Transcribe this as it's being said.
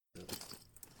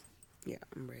Yeah,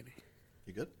 I'm ready.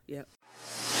 You good? Yep.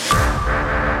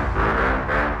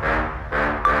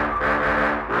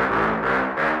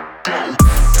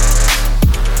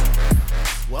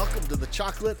 Welcome to the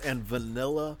Chocolate and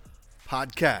Vanilla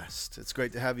Podcast. It's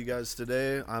great to have you guys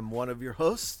today. I'm one of your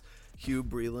hosts, Hugh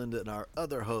Breland, and our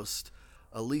other host,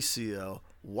 Alicia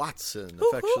Watson,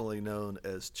 affectionately known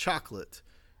as Chocolate,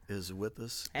 is with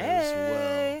us as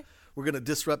well. We're going to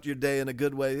disrupt your day in a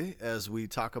good way as we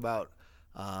talk about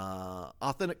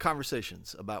authentic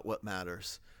conversations about what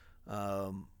matters.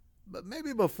 But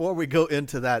maybe before we go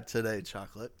into that today,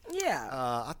 Chocolate,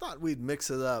 I thought we'd mix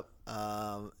it up,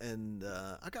 and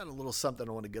I got a little something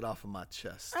I want to get off of my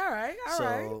chest. All right.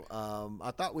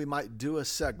 I thought we might do a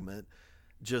segment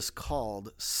just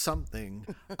called Something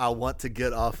I Want to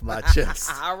Get Off My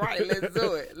Chest. All right, let's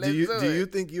do it. Do you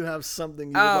think you have something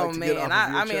you would like to get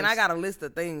off of your chest? I got a list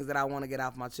of things that I want to get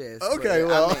off my chest. Okay, but,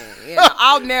 well.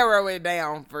 I'll narrow it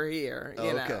down for here.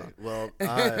 Okay, well,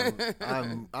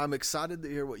 I'm excited to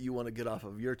hear what you want to get off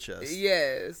of your chest.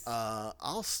 Yes.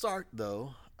 I'll start,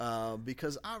 though,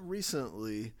 because I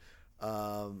recently,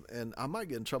 and I might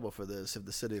get in trouble for this if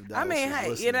the city of Dallas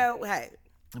is listening.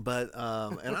 But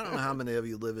and I don't know how many of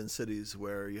you live in cities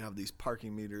where you have these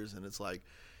parking meters and it's like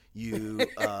you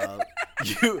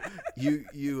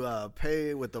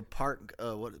pay with the Park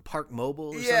Mobile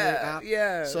or something app.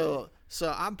 Yeah. So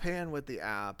I'm paying with the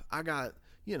app. I got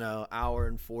hour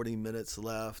and 40 minutes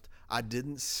left. I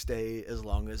didn't stay as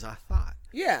long as I thought.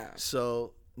 Yeah.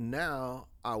 So now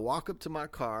I walk up to my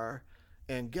car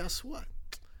and guess what?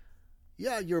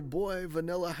 Yeah, your boy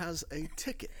Vanilla has a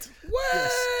ticket. What?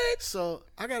 Yes. So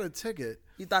I got a ticket.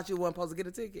 You thought you weren't supposed to get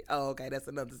a ticket? Oh, okay. That's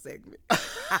another segment.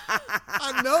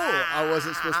 I know I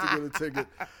wasn't supposed to get a ticket.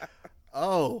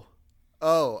 Oh,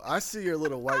 I see your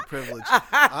little white privilege.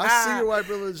 I see your white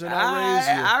privilege and I raise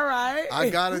you. All right. I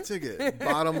got a ticket.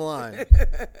 Bottom line.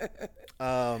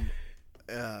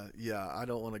 Yeah, I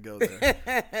don't want to go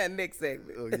there. Next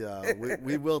segment. Yeah,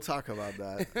 we will talk about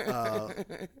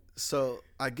that. So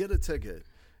I get a ticket,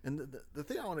 and the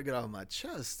thing I want to get off my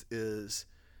chest is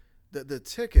that the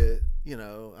ticket,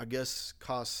 I guess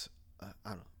costs I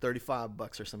don't know,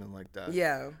 $35 or something like that.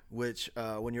 Yeah. Which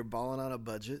when you're balling on a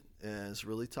budget and it's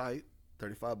really tight,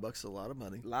 $35 is a lot of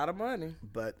money. A lot of money.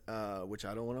 But which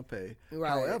I don't want to pay. Right.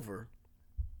 However,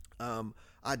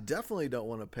 I definitely don't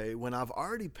want to pay when I've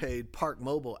already paid Park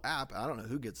Mobile app. I don't know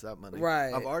who gets that money.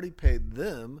 Right. I've already paid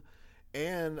them,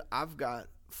 and I've got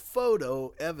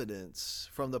photo evidence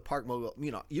from the Park Mobile.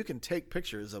 You can take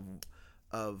pictures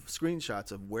of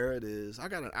screenshots of where it is. I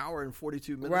got an hour and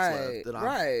 42 minutes left that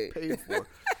I've paid for.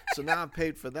 So now I've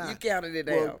paid for that. You counted it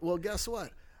down. Well, guess what?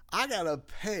 I got to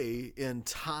pay in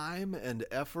time and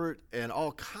effort and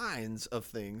all kinds of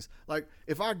things. Like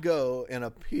if I go and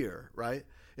appear, right?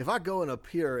 If I go and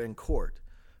appear in court,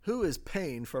 who is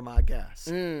paying for my gas?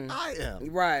 I am.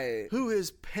 Right. Who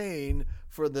is paying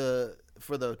for the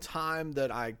time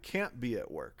that I can't be at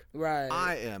work? Right.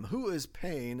 I am. Who is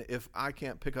paying if I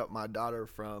can't pick up my daughter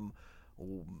from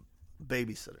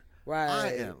babysitter? Right.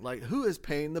 I am. Like, who is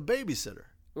paying the babysitter?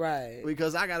 Right.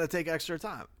 Because I got to take extra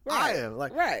time. Right. I am.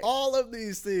 Like, right. all of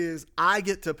these things I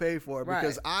get to pay for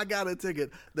because I got a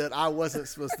ticket that I wasn't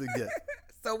supposed to get.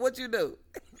 So what you do?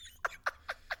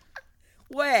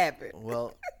 What happened?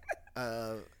 Well,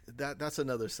 that's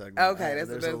another segment. Okay, that's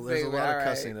there's another there's segment. a lot All of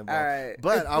cussing right. involved. All right.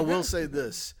 But I will say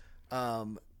this: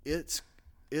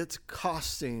 it's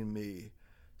costing me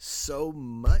so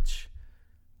much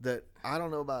that I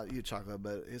don't know about you, Chocolate,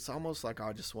 but it's almost like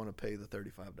I just want to pay the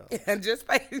 $35. And just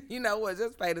pay,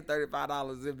 just pay the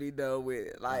 $35 and be done with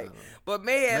it. Like, but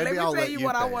man, Maybe let I'll me tell let you you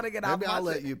what pay. I want to get off Maybe my I'll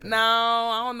let chest. you pay. No,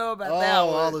 I don't know about that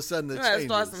one. All of a sudden it You gotta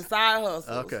start changes. some side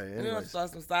hustles. Okay, You gotta anyways. start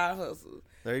some side hustles.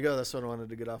 There you go. That's what I wanted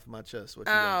to get off my chest. What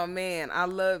you Oh got? man, I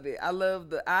love it. I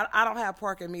love I don't have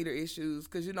parking meter issues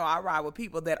because I ride with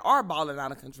people that are balling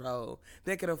out of control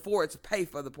that can afford to pay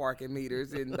for the parking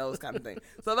meters and those kind of things.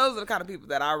 So those are the kind of people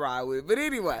that I ride with. But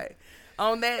anyway,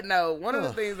 on that note, one of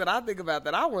the things that I think about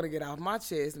that I want to get off my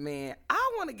chest, man,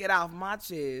 I want to get off my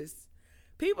chest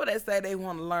people that say they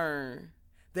want to learn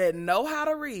that know how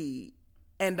to read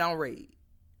and don't read.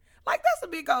 Like, that's a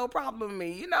big old problem with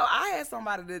me. I had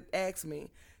somebody that asked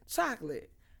me, Chocolate,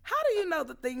 how do you know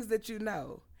the things that you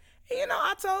know? And,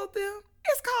 I told them,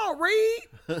 it's called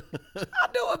read. I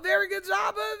do a very good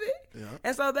job of it. Yeah.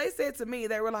 And so they said to me,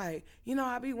 they were like,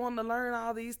 I be wanting to learn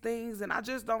all these things, and I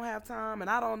just don't have time, and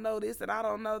I don't know this, and I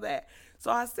don't know that.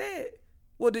 So I said,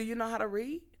 well, do you know how to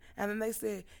read? And then they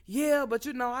said, yeah, but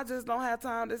I just don't have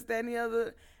time, this, that, and the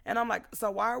other. And I'm like, so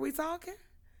why are we talking?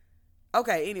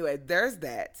 Okay, anyway, there's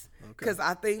that. Okay. Because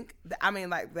I think,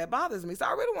 like, that bothers me. So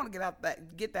I really want to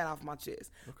get that off my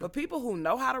chest. Okay. But people who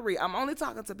know how to read, I'm only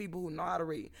talking to people who know how to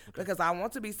read. Okay. Because I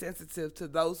want to be sensitive to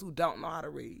those who don't know how to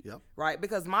read. Yep. Right?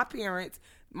 Because my parents,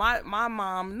 my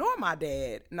mom nor my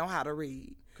dad know how to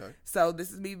read. Okay. So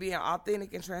this is me being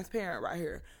authentic and transparent right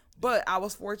here. But I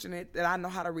was fortunate that I know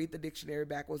how to read the dictionary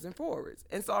backwards and forwards.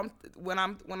 And so when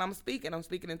I'm speaking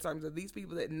in terms of these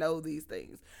people that know these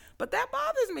things. But that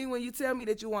bothers me when you tell me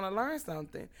that you want to learn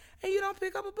something and you don't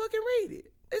pick up a book and read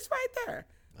it. It's right there.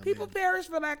 People perish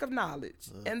for lack of knowledge.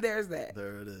 And there's that.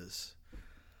 There it is.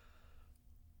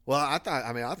 Well, I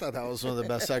thought that was one of the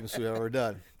best segments we've ever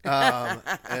done.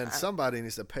 And somebody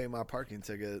needs to pay my parking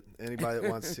ticket. Anybody that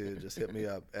wants to, just hit me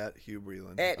up at Hugh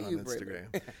Breland on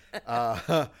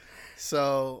Instagram.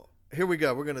 So here we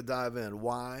go. We're going to dive in.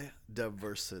 Why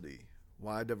diversity?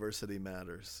 Why diversity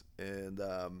matters. And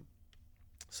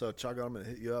so, Chaga, I'm going to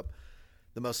hit you up.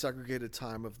 The most segregated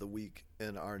time of the week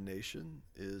in our nation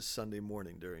is Sunday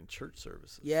morning during church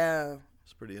services. Yeah.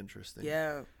 It's pretty interesting.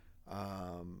 Yeah.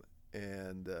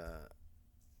 And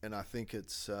I think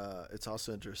it's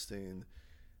also interesting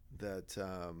that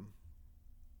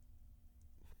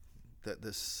that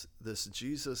this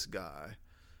Jesus guy,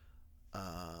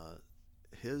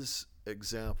 his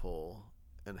example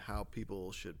and how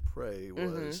people should pray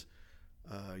was,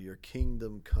 your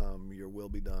kingdom come, your will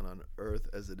be done on earth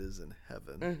as it is in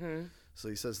heaven. Mm-hmm. So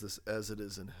he says this, as it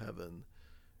is in heaven,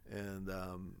 and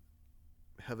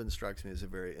heaven strikes me as a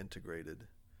very integrated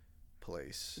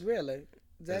place. Really?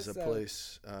 As a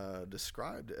place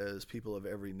described as people of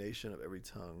every nation, of every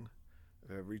tongue,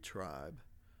 of every tribe.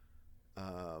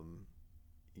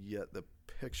 Yet the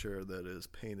picture that is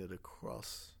painted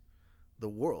across the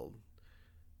world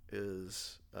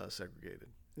is segregated.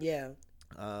 Yeah.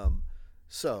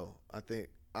 So I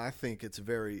think it's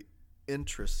very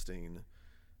interesting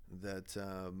that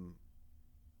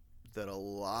that a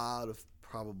lot of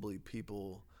probably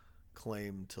people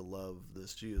claim to love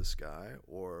this Jesus guy,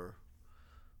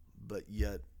 but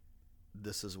yet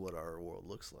this is what our world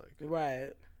looks like.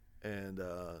 Right. And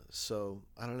so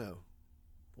I don't know.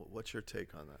 What's your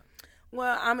take on that?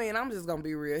 Well, I'm just going to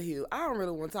be real, Hugh. I don't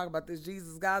really want to talk about this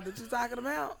Jesus guy that you're talking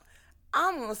about.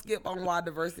 I'm going to skip on why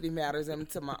diversity matters, and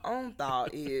to my own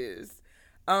thought is,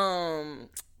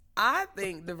 I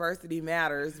think diversity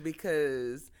matters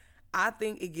because I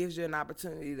think it gives you an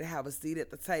opportunity to have a seat at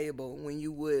the table when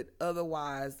you would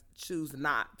otherwise choose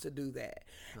not to do that.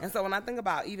 And so when I think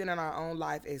about even in our own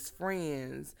life as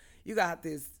friends, you got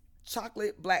this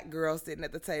chocolate black girl sitting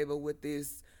at the table with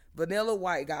this vanilla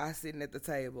white guy sitting at the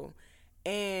table.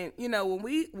 And,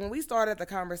 when we started the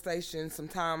conversation some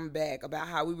time back about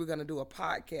how we were going to do a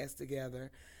podcast together,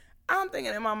 I'm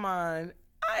thinking in my mind,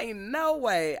 I ain't no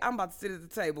way I'm about to sit at the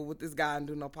table with this guy and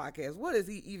do no podcast. What is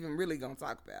he even really going to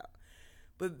talk about?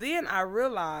 But then I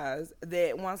realized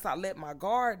that once I let my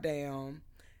guard down,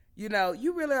 you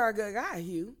really are a good guy,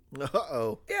 Hugh.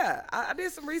 Uh-oh. Yeah, I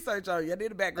did some research on you. I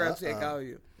did a background check on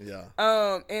you. Yeah.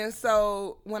 And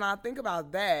so when I think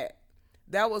about that,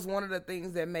 that was one of the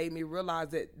things that made me realize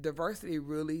that diversity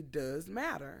really does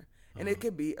matter. And it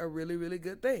could be a really, really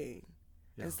good thing.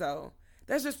 Yeah. And so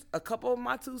that's just a couple of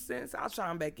my 2 cents. I'll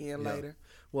chime back in later.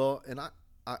 Well, and I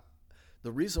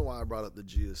the reason why I brought up the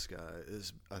Jesus guy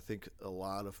is I think a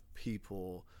lot of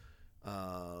people at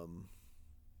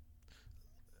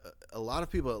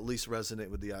least resonate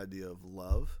with the idea of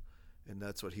love, and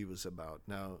that's what he was about.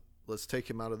 Now, let's take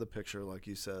him out of the picture, like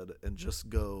you said, and just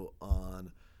go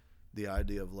on the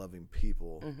idea of loving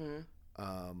people.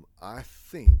 Mm-hmm. I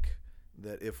think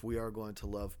that if we are going to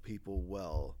love people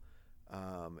well,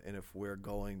 and if we're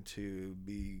going to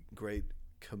be great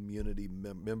community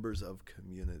members of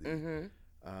community,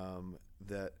 mm-hmm.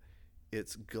 That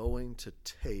it's going to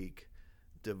take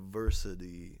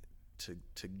diversity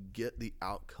to get the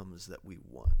outcomes that we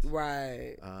want.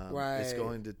 Right. Right. It's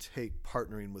going to take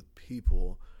partnering with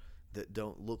people that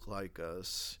don't look like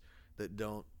us, that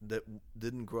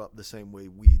didn't grow up the same way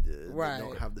we did, right. that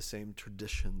don't have the same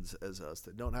traditions as us,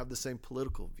 that don't have the same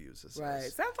political views as us.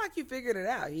 Right. Sounds like you figured it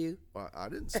out, Hugh. Well, I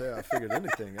didn't say I figured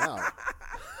anything out.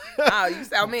 Oh,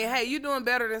 hey, you're doing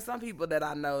better than some people that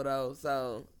I know, though.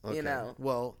 So, okay.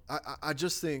 Well, I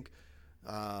just think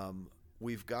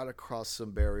we've got to cross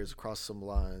some barriers, cross some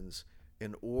lines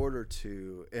in order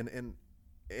to,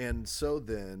 and so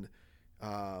then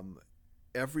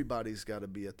everybody's got to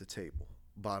be at the table,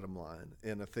 bottom line.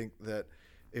 And I think that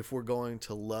if we're going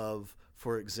to love,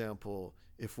 for example,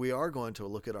 if we are going to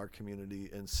look at our community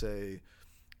and say,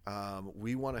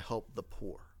 we want to help the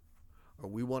poor, or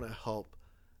we want to help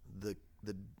the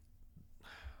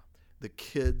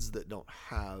kids that don't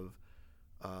have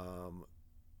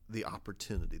the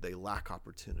opportunity. They lack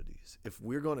opportunities. If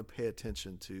we're going to pay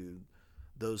attention to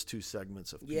those two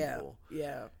segments of people,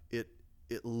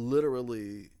 it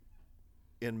literally,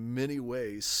 in many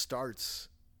ways, starts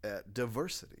at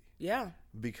diversity. Yeah.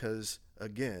 Because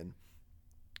again,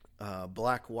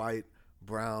 black, white,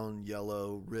 brown,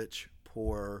 yellow, rich,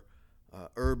 poor,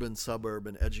 urban,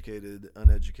 suburban, educated,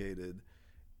 uneducated.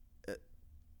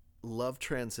 Love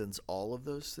transcends all of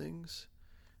those things,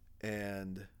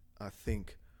 and I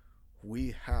think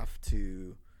we have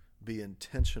to be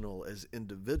intentional as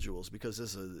individuals, because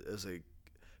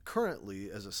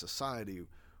currently as a society,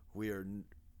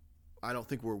 I don't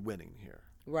think we're winning here.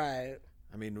 Right.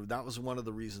 I mean, that was one of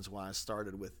the reasons why I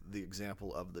started with the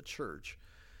example of the church.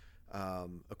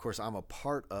 Of course, I'm a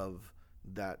part of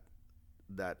that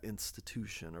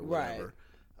institution or whatever.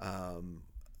 Right.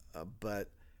 But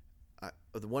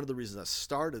one of the reasons I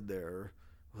started there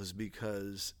was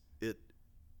because it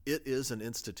is an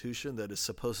institution that is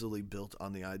supposedly built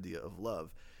on the idea of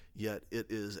love, yet it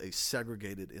is a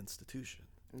segregated institution.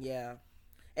 Yeah.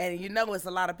 And it's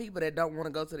a lot of people that don't want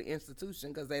to go to the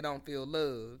institution because they don't feel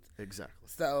loved. Exactly.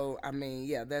 So, I mean,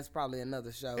 yeah, that's probably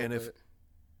another show. And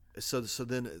so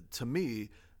then to me,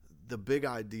 the big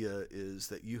idea is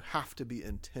that you have to be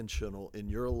intentional in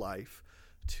your life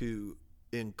to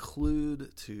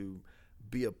include, to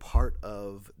be a part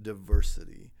of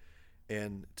diversity,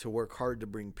 and to work hard to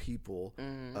bring people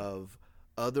of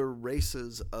other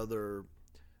races, other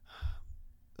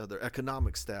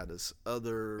economic status,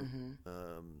 other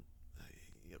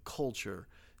culture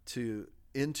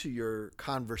into your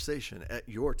conversation at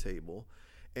your table.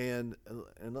 And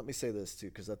let me say this too,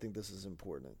 because I think this is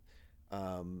important.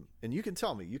 And you can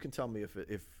tell me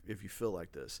if you feel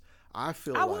like this. I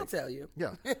will tell you.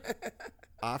 Yeah.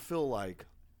 I feel like,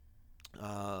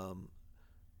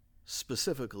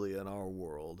 specifically in our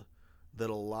world, that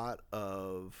a lot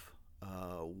of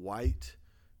white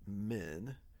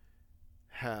men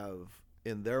have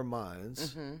in their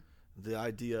minds the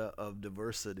idea of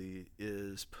diversity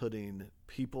is putting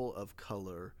people of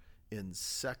color in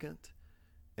second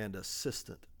and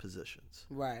assistant positions.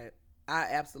 Right. I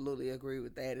absolutely agree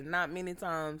with that. And not many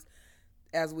times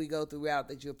as we go throughout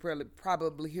that you'll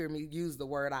probably hear me use the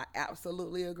word I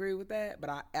absolutely agree with that, but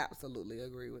I absolutely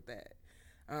agree with that.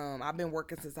 I've been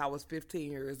working since I was 15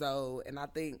 years old, and I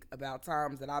think about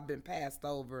times that I've been passed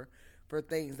over for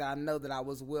things that I know that I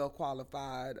was well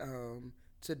qualified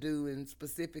to do. And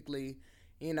specifically,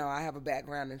 I have a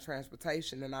background in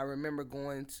transportation, and I remember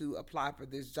going to apply for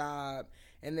this job,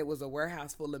 and it was a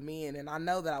warehouse full of men, and I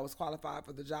know that I was qualified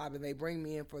for the job, and they bring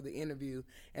me in for the interview,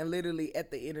 and literally at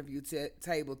the interview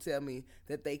table tell me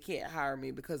that they can't hire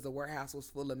me because the warehouse was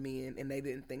full of men, and they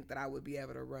didn't think that I would be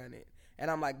able to run it. And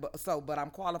I'm like, but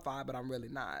I'm qualified, but I'm really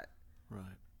not.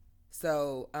 Right.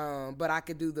 So, but I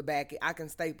could do I can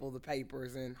staple the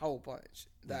papers and hole punch,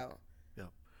 though. Yeah.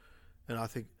 And I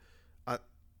think,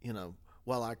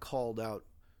 while I called out,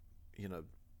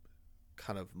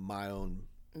 kind of my own,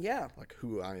 like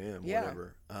who I am,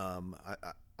 whatever.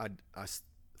 I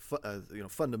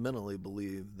fundamentally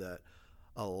believe that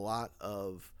a lot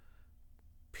of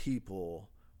people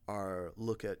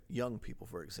look at young people,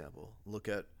 for example, look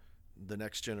at the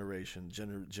next generation,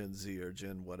 Gen Z or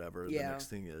Gen whatever the next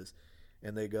thing is,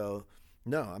 and they go,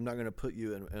 no, I'm not going to put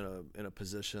you in a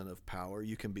position of power.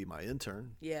 You can be my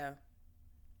intern. Yeah.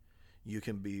 You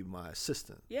can be my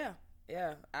assistant. Yeah,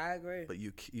 I agree. But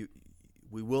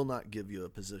we will not give you a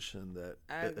position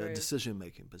a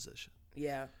decision-making position.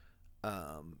 Yeah.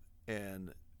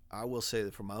 And I will say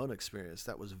that from my own experience,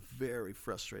 that was very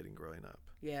frustrating growing up.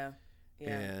 Yeah.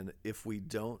 And if we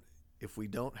don't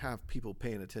have people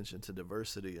paying attention to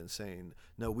diversity and saying,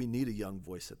 no, we need a young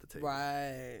voice at the table.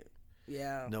 Right.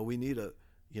 Yeah. No, we need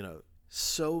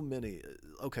so many.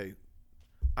 Okay.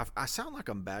 I sound like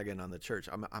I'm bagging on the church.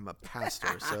 I'm a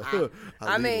pastor, so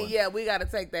we got to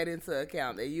take that into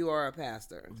account that you are a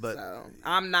pastor. But so,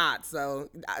 I'm not, so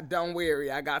don't worry.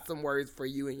 I got some words for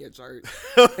you in your church.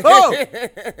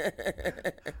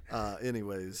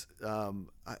 Anyways,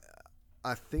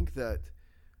 I think that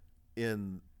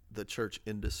in the church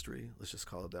industry, let's just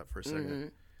call it that for a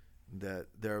second, that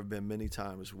there have been many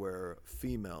times where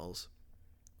females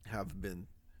have been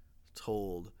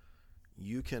told,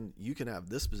 you can have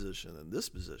this position and this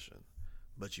position,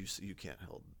 but you can't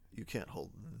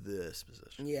hold this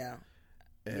position. Yeah.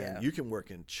 And you can work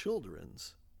in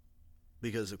children's,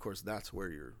 because of course that's where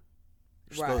you're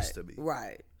supposed to be.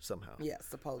 Right. Somehow. Yeah,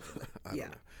 supposedly. I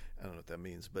don't know what that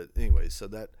means, but anyway, so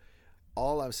that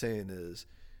all I'm saying is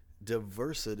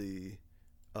diversity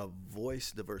of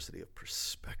voice, diversity of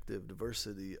perspective,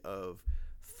 diversity of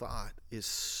thought is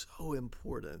so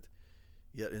important,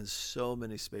 yet in so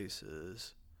many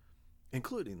spaces,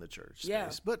 including the church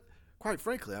space. But quite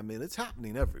frankly, I mean, it's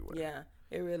happening everywhere. Yeah,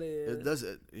 it really is. It does.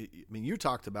 I mean, you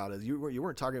talked about it. You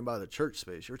weren't talking about a church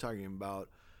space. You were talking about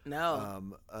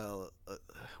what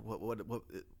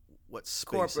space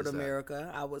corporate is that?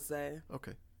 America, I would say.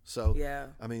 Okay, so yeah,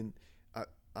 I mean,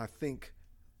 I think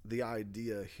the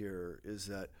idea here is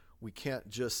that we can't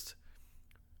just.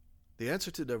 The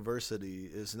answer to diversity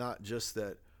is not just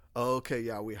that. Oh, okay,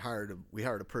 yeah, we hired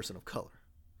a person of color.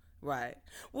 Right.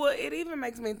 Well, it even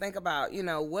makes me think about,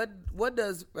 what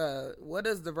does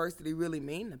diversity really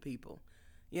mean to people?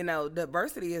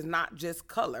 Diversity is not just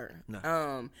color.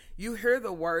 No. You hear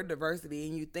the word diversity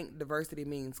and you think diversity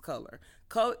means color.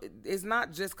 It's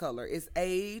not just color. It's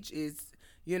age. It's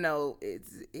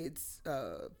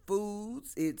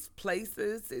foods. It's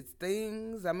places. It's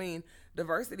things. I mean,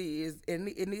 diversity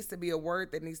it needs to be a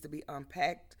word that needs to be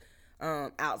unpacked.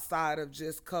 Outside of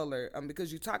just color,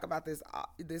 because you talk about this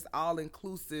all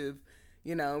inclusive,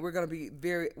 we're gonna be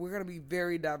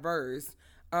very diverse.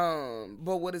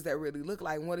 But what does that really look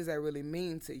like? And what does that really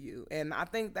mean to you? And I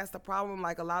think that's the problem.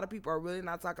 Like, a lot of people are really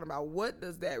not talking about what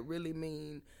does that really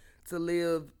mean to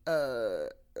live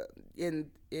in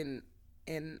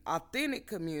authentic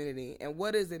community, and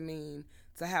what does it mean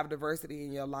to have diversity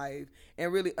in your life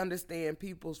and really understand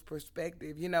people's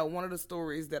perspective. One of the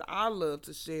stories that I love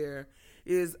to share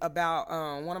is about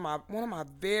one of my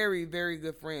very, very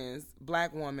good friends,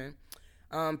 Black woman,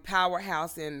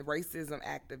 powerhouse and racism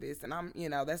activist. And I'm,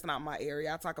 that's not my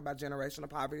area. I talk about generational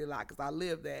poverty a lot because I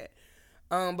live that.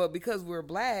 But because we're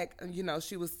Black,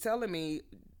 she was telling me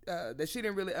that she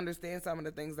didn't really understand some of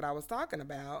the things that I was talking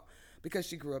about because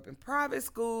she grew up in private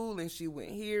school and she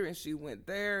went here and she went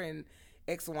there and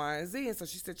X, Y, and Z. And so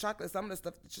she said, Chocolate, some of the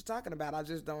stuff that you're talking about, I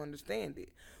just don't understand it.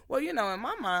 Well, in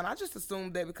my mind, I just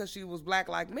assumed that because she was Black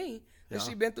like me, that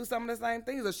she'd been through some of the same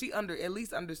things, or she at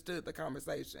least understood the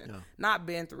conversation. Yeah. Not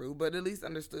been through, but at least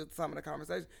understood some of the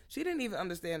conversation. She didn't even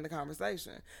understand the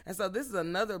conversation. And so this is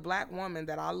another Black woman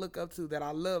that I look up to, that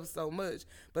I love so much,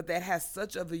 but that has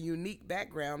such of a unique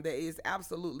background that is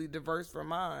absolutely diverse from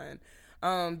mine.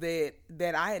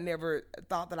 That I had never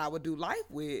thought that I would do life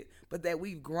with, but that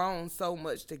we've grown so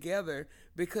much together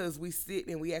because we sit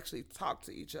and we actually talk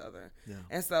to each other. Yeah.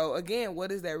 And so again, what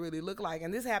does that really look like?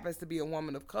 And this happens to be a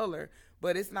woman of color,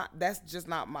 but that's just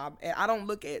not I don't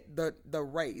look at the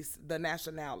race, the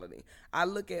nationality. I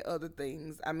look at other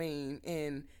things. I mean,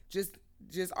 and just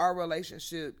our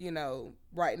relationship,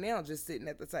 right now, just sitting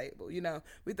at the table.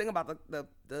 We think about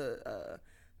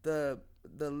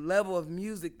the level of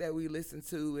music that we listen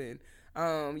to,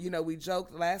 and we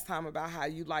joked last time about how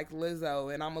you like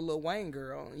Lizzo and I'm a Lil Wayne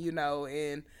girl,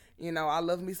 and I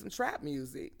love me some trap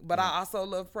music, but I also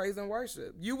love praise and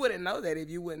worship. You wouldn't know that if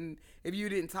you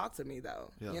didn't talk to me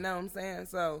though. Yeah. You know what I'm saying?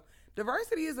 So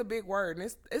diversity is a big word,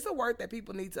 and it's a word that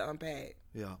people need to unpack.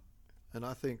 Yeah. And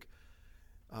I think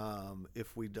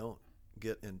if we don't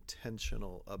get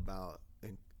intentional about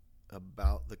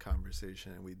the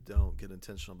conversation, and we don't get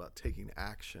intentional about taking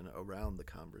action around the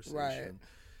conversation, right,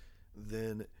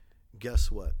 then guess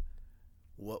what?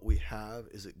 What we have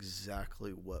is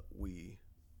exactly what we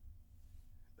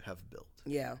have built.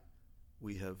 Yeah.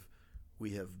 We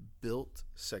have built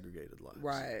segregated lives.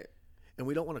 Right. And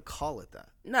we don't want to call it that.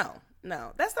 No.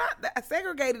 That's not,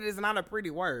 segregated is not a pretty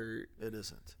word. It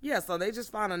isn't. Yeah, so they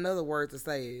just find another word to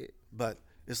say it. But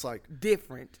it's like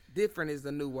different. Different is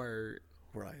the new word.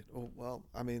 Right. Well,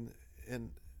 I mean,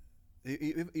 and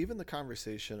even the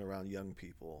conversation around young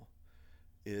people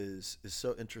is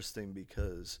so interesting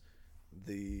because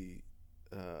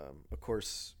of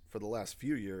course, for the last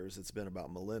few years, it's been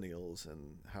about millennials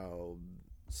and how,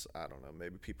 I don't know,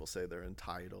 maybe people say they're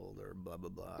entitled or blah, blah,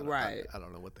 blah. Right. I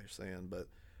don't know what they're saying, but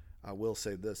I will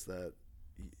say this, that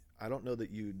I don't know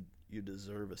that you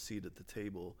deserve a seat at the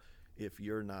table if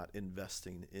you're not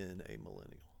investing in a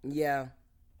millennial. Yeah.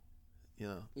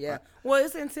 Yeah. Well,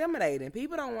 it's intimidating.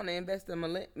 People don't want to invest in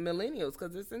millennials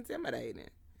because it's intimidating.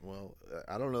 Well,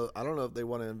 I don't know if they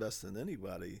want to invest in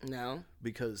anybody. No.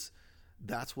 Because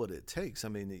that's what it takes. I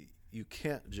mean, you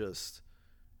can't just.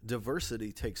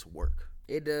 Diversity takes work.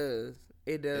 It does.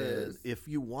 And if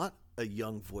you want a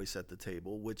young voice at the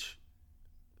table, which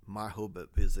my hope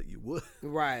is that you would.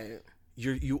 Right.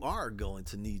 You are going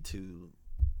to need to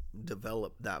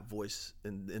develop that voice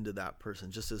into that person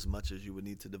just as much as you would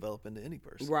need to develop into any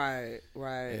person. Right.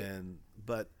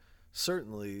 But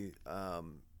certainly,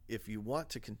 if you want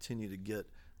to continue to get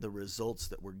the results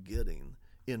that we're getting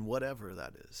in whatever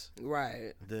that is,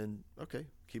 right, then okay,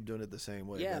 keep doing it the same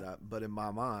way. Yeah. But in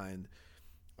my mind,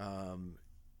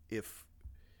 if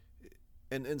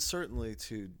and certainly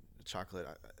to chocolate.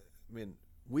 I mean,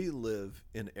 we live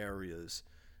in areas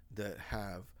that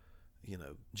have,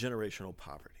 generational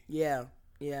poverty. Yeah.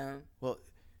 Yeah. Well,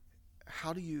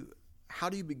 how do you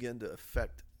begin to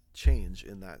affect change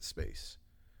in that space?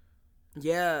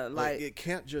 Yeah, like it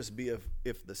can't just be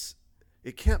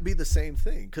it can't be the same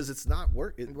thing, because it's not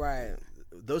right.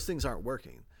 Those things aren't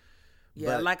working.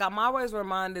 Yeah, but, like I'm always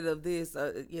reminded of this.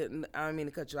 I don't mean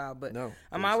to cut you out, but no,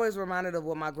 I'm always reminded of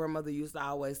what my grandmother used to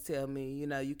always tell me.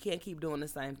 You can't keep doing the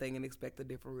same thing and expect a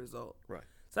different result. Right.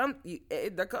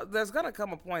 There's gonna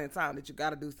come a point in time that you got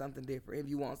to do something different if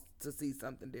you want to see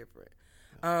something different.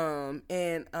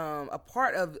 A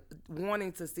part of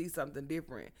wanting to see something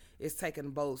different is taking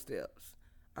bold steps.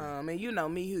 And you know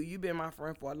me, you've been my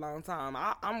friend for a long time.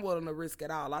 I'm willing to risk it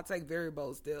all. I take very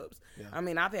bold steps. Yeah. I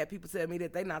mean, I've had people tell me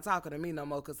that they're not talking to me no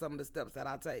more because some of the steps that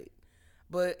I take.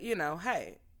 But,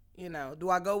 hey, do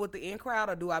I go with the in crowd,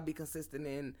 or do I be consistent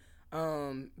in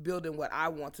building what I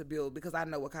want to build, because I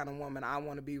know what kind of woman I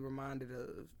want to be reminded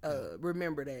of,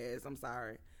 remembered as. I'm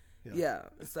sorry. Yeah.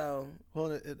 So.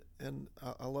 Well, and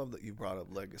I love that you brought up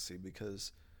legacy,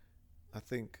 because I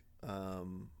think,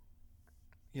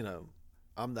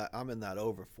 I'm in that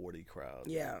over 40 crowd.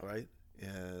 Yeah. Right.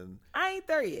 And I ain't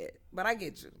there yet, but I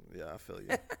get you. Yeah, I feel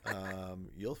you.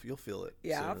 You'll feel it.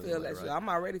 Yeah, I feel that. Right? I'm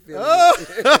already feeling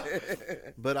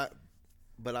it. But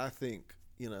I think,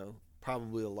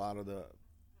 probably a lot of the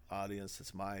audience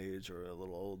that's my age or a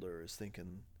little older is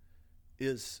thinking,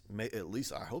 at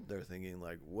least I hope they're thinking,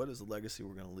 like, what is the legacy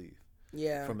we're going to leave?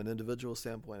 Yeah. From an individual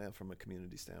standpoint and from a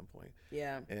community standpoint.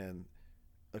 Yeah. And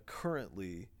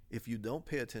currently, if you don't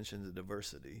pay attention to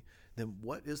diversity, then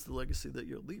what is the legacy that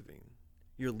you're leaving?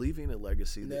 You're leaving a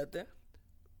legacy Nothing.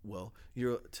 Well,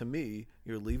 you're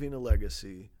leaving a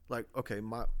legacy like, okay,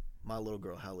 my little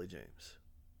girl, Hallie James.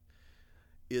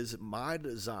 Is my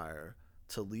desire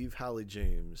to leave Hallie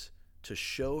James to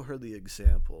show her the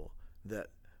example that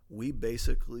we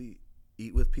basically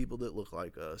eat with people that look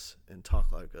like us and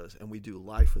talk like us, and we do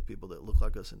life with people that look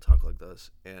like us and talk like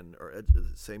us, and are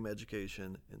same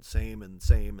education and same.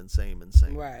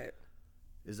 Right.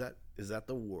 Is that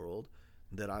the world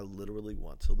that I literally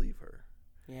want to leave her?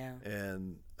 Yeah.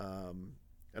 And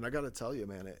I got to tell you,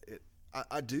 man,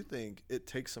 I do think it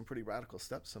takes some pretty radical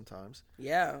steps sometimes.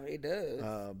 Yeah, it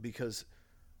does.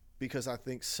 Because I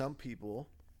think some people,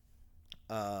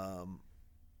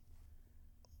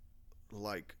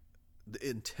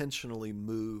 intentionally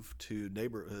move to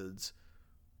neighborhoods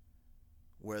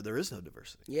where there is no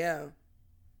diversity. Yeah.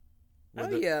 Where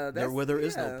there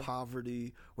is no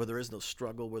poverty, where there is no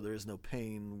struggle, where there is no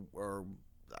pain, or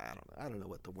I don't know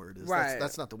what the word is. Right.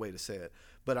 That's not the way to say it.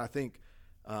 But I think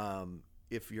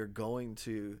if you're going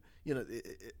to,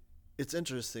 it's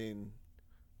interesting.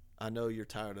 I know you're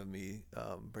tired of me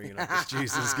bringing up this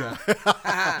Jesus guy.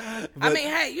 I mean,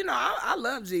 hey, I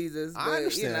love Jesus. But, I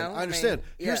understand.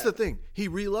 Here's the thing. He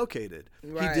relocated.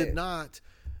 Right. He did not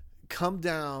come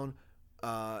down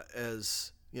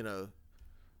as, I'm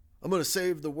going to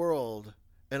save the world,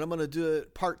 and I'm going to do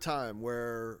it part-time,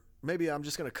 where maybe I'm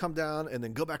just going to come down and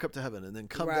then go back up to heaven, and then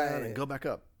come down and go back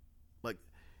up. Like,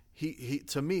 he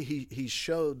to me, he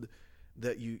showed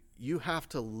that you have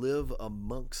to live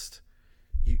amongst.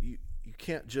 You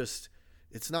can't just,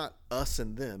 it's not us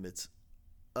and them, it's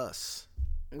us.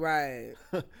 Right.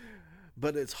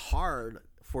 But it's hard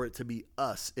for it to be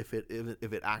us if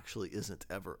it actually isn't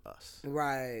ever us.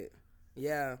 Right.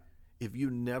 Yeah. If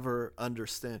you never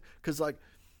understand, because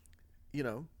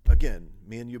again,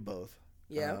 me and you both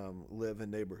live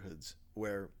in neighborhoods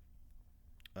where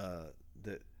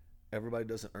that everybody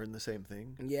doesn't earn the same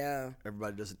thing. Yeah.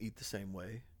 Everybody doesn't eat the same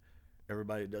way.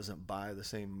 Everybody doesn't buy the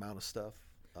same amount of stuff.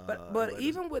 But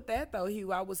even with that, though,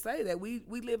 Hugh, I would say that we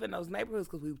live in those neighborhoods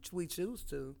because we choose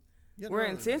to. We're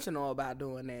intentional about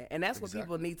doing that. And that's what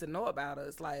people need to know about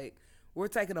us. Like, we're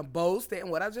taking a bold step.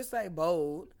 And what I just say,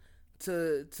 bold,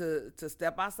 to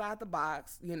step outside the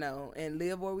box, and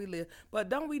live where we live. But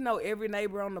don't we know every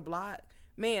neighbor on the block?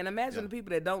 Man, imagine the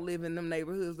people that don't live in them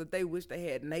neighborhoods, that they wish they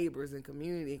had neighbors and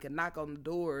community and could knock on the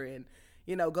door and,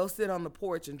 go sit on the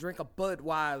porch and drink a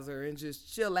Budweiser and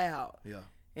just chill out. Yeah.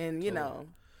 And,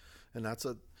 And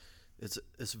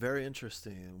it's very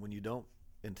interesting. When you don't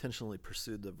intentionally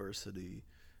pursue diversity,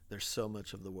 there's so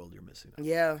much of the world you're missing out.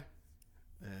 Yeah.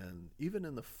 And even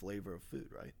in the flavor of food,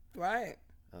 right? Right.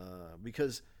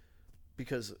 Because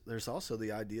there's also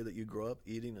the idea that you grow up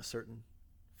eating a certain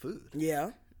food.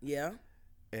 Yeah. Yeah.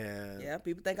 And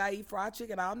people think I eat fried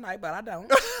chicken all night, but I don't.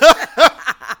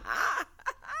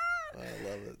 I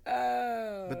love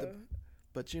it.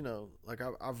 But But like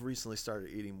I've recently started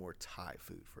eating more Thai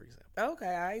food, for example. Okay,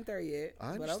 I ain't there yet.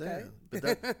 I understand,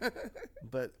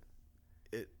 but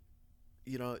it,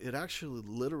 it actually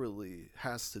literally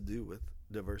has to do with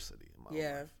diversity in my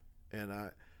life.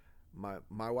 And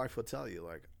my wife will tell you,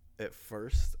 like, at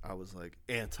first I was like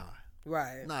anti,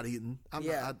 right? Not eating.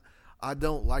 I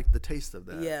don't like the taste of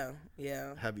that.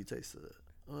 Yeah. Have you tasted it?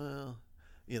 Well,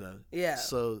 Yeah.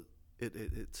 So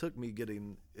it took me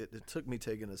it took me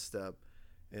taking a step,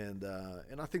 and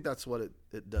I think that's what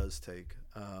it does take.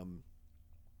 I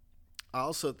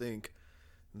also think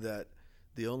that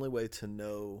the only way to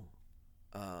know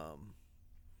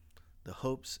the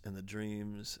hopes and the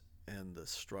dreams and the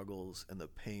struggles and the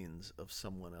pains of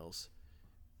someone else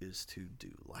is to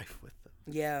do life with them.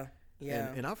 Yeah.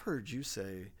 And I've heard you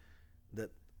say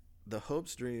that the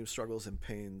hopes, dreams, struggles, and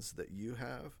pains that you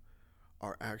have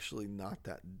are actually not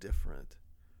that different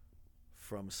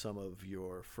from some of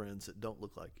your friends that don't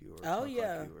look like you or talk like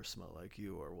you or smell like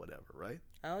you or whatever, right?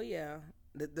 Oh, yeah.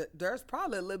 There's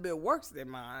probably a little bit worse than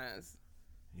mine.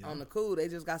 On the cool, they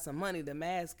just got some money to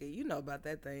mask it. You know about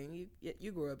that thing.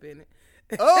 You grew up in it.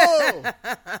 Oh!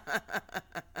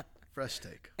 Fresh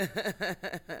take.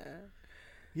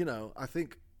 I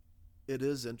think it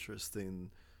is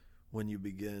interesting when you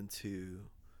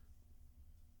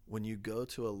go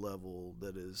to a level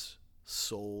that is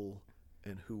soul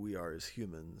and who we are as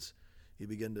humans, you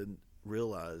begin to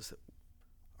realize that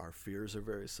our fears are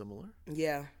very similar.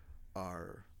 Yeah.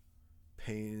 Our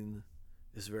pain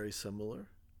is very similar.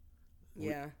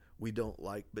 Yeah. We don't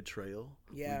like betrayal.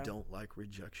 Yeah. We don't like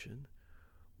rejection.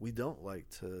 We don't like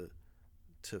to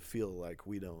feel like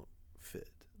we don't fit.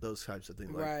 Those types of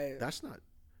things. Right.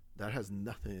 That has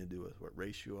nothing to do with what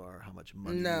race you are, how much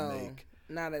money you make.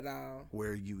 Not at all.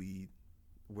 Where you eat,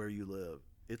 where you live.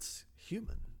 It's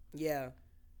human. Yeah.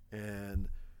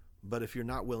 But if you're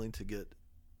not willing to get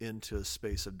into a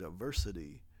space of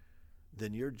diversity,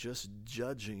 then you're just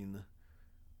judging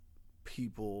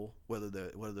people,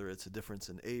 whether it's a difference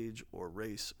in age or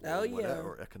race or whatever,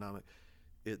 or economic.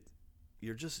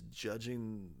 You're just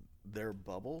judging their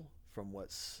bubble from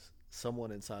what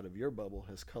someone inside of your bubble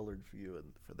has colored for you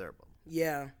and for their bubble.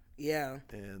 Yeah.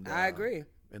 And I agree.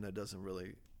 And that doesn't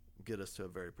really get us to a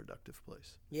very productive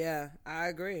place. Yeah, I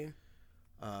agree.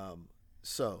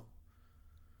 So,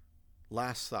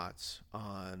 last thoughts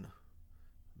on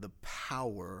the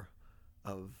power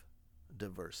of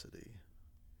diversity.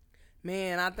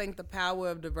 Man, I think the power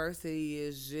of diversity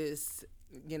is just,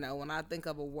 when I think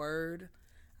of a word,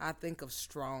 I think of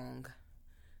strong.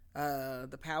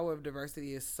 The power of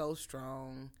diversity is so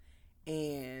strong.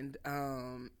 And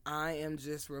I am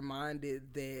just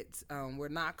reminded that we're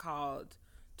not called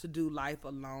to do life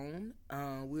alone.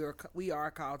 We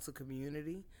are called to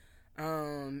community.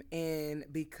 And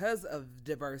because of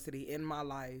diversity in my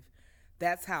life,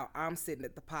 that's how I'm sitting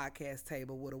at the podcast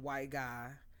table with a white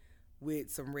guy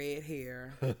with some red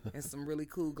hair and some really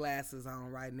cool glasses on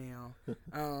right now,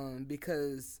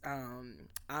 because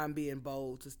I'm being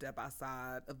bold to step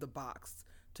outside of the box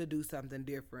to do something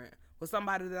different with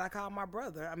somebody that I call my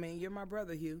brother. I mean, you're my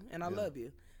brother, Hugh, and I love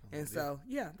you. That's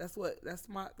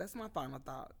my final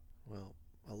thought. Well,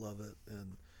 I love it,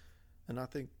 and I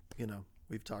think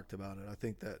we've talked about it. I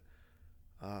think that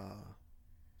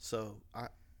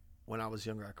when I was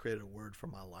younger, I created a word for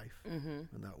my life, and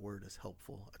that word is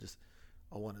helpful.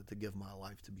 I wanted to give my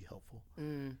life to be helpful.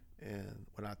 And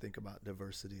when I think about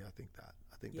diversity, I think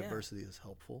diversity is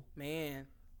helpful. Man.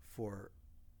 For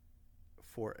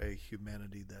a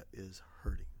humanity that is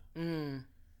hurting.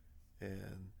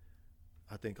 And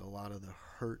I think a lot of the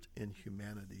hurt in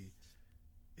humanity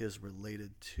is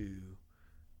related to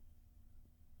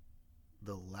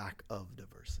the lack of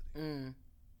diversity.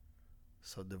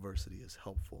 So diversity is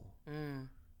helpful and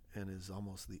is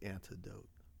almost the antidote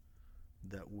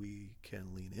that we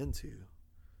can lean into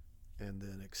and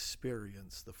then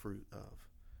experience the fruit of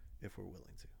if we're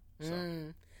willing to.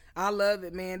 So. I love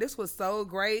it, man. This was so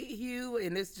great, Hugh,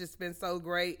 and it's just been so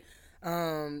great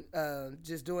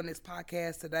just doing this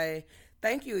podcast today.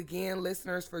 Thank you again,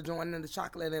 listeners, for joining the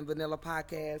Chocolate and Vanilla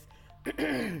Podcast.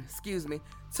 Excuse me.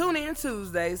 Tune in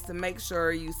Tuesdays to make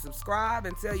sure you subscribe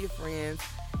and tell your friends.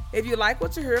 If you like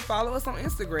what you hear, follow us on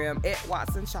Instagram at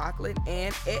Watson Chocolate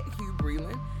and at Hugh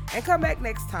Breland. And come back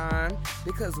next time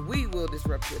because we will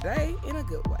disrupt your day in a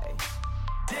good way.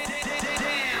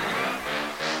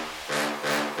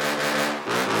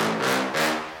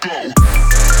 Go.